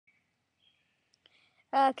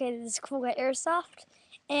Okay, this is cool guy airsoft,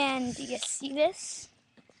 and you see this?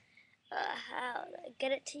 How do I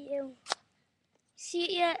get it to you? See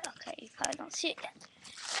it yet? Okay, you probably don't see it yet.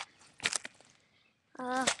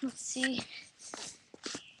 Let's see.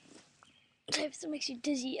 Types that makes you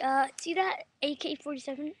dizzy. See that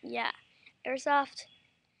AK-47? Yeah, airsoft.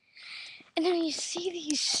 And then you see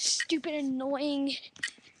these stupid, annoying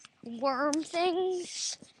worm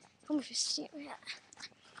things. I don't know if you see them yet.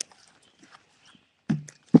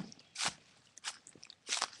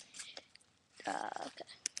 Okay.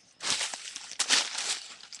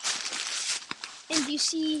 And you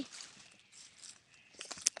see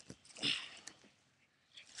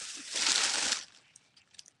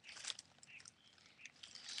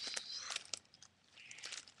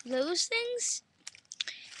those things?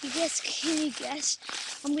 Can you guess?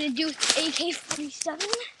 I'm gonna do with AK-47.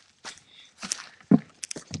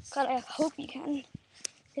 God, I hope you can.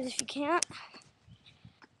 Because if you can't,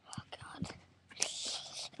 oh God,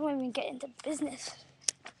 I won't even get into business.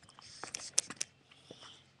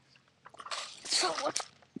 So what?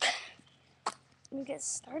 Let me get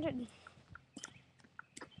started.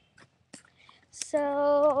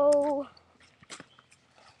 So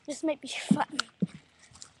this might be fun.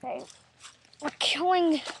 Okay, we're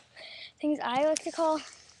killing things I like to call. Can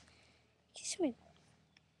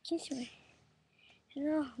you see me? You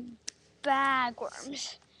know,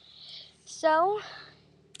 bagworms. So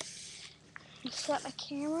set my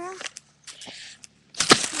camera.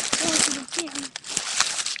 Going to the gym.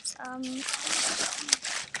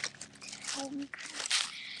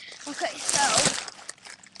 Okay, so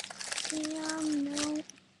no.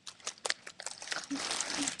 Come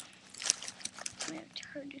on. I'm gonna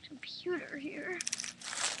turn the computer here.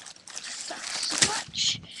 Sucks so much.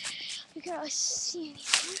 You can always see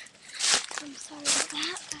anything. I'm sorry about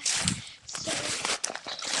that, but so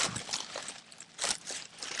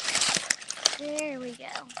there we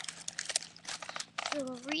go.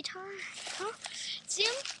 Little retard, huh? See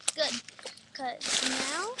him? Good. Cause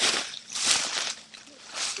now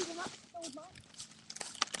shoot him up.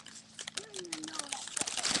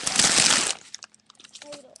 A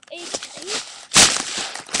little AK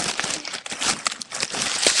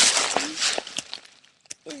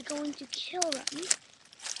is going to kill them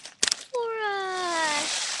for us.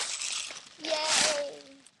 Yay!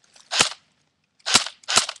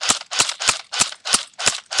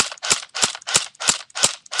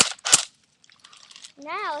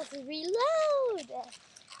 Now let's reload.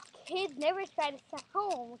 Kids never try this at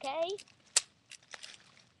home, okay?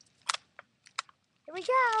 Here we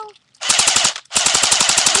go.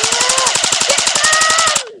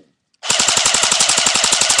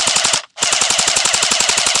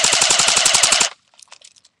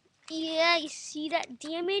 Yeah, you see that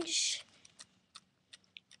damage?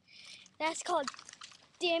 That's called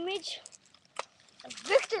damage of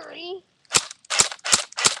victory.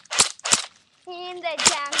 In the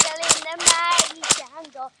jungle, in the mighty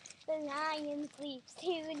jungle, the lion sleeps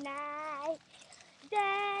tonight.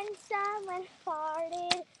 Then someone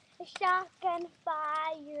farted, a shotgun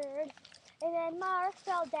fired, and then Mark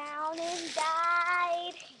fell down and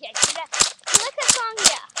died. Yeah, see that? You like that song?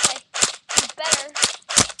 Yeah, okay. It's better.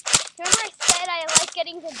 Remember I said I like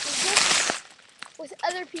getting into business with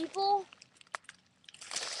other people?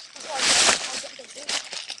 I'll get into business.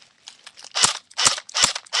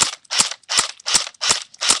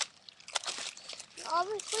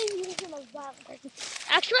 Obviously, using a violent person.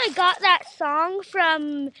 Actually, I got that song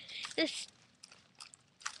from this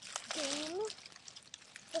game.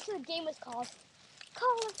 That's what the game was called.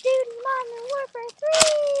 Call of Duty Modern Warfare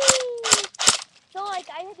 3! So, like,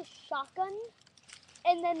 I had a shotgun.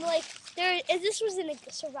 And then, like, this was in a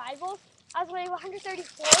survival. I was like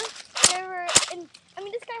 134. This guy had an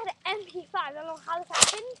MP5. I don't know how this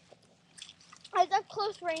happened. I was at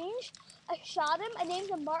close range. I shot him. I named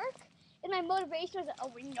him Mark. And my motivation was like,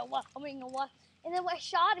 oh, we know what. And then when I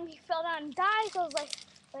shot him, he fell down and died. So I was like,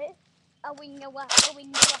 wait. We know what.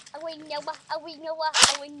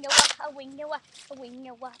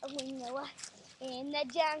 In the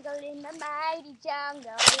jungle, in the mighty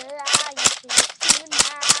jungle, the lion sleeps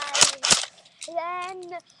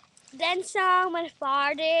tonight. Then someone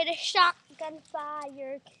farted, a shotgun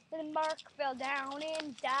fired, then Mark fell down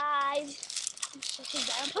and died. I'm so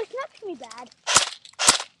bad. Please not to me bad.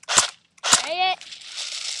 Say it.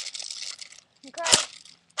 Okay.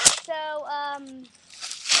 So,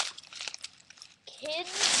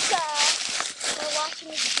 kids who are watching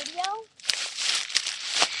this video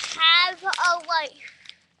have a life.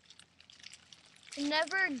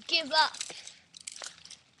 Never give up.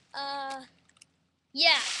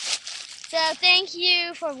 Yeah. So thank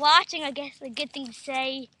you for watching, I guess a good thing to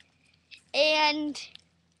say. And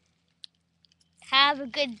have a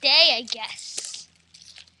good day, I guess.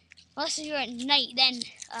 Unless you're at night, then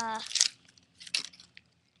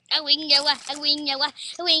a wing yawa, a wing yawa,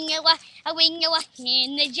 a wing yawa, a wing yawa.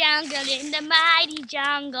 In the jungle, in the mighty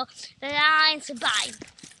jungle, the lion survive.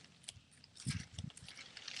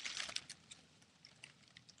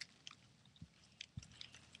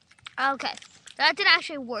 Okay, that didn't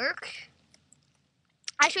actually work.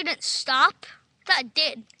 I actually didn't stop. I thought it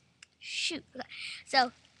did. Shoot. Okay.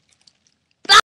 So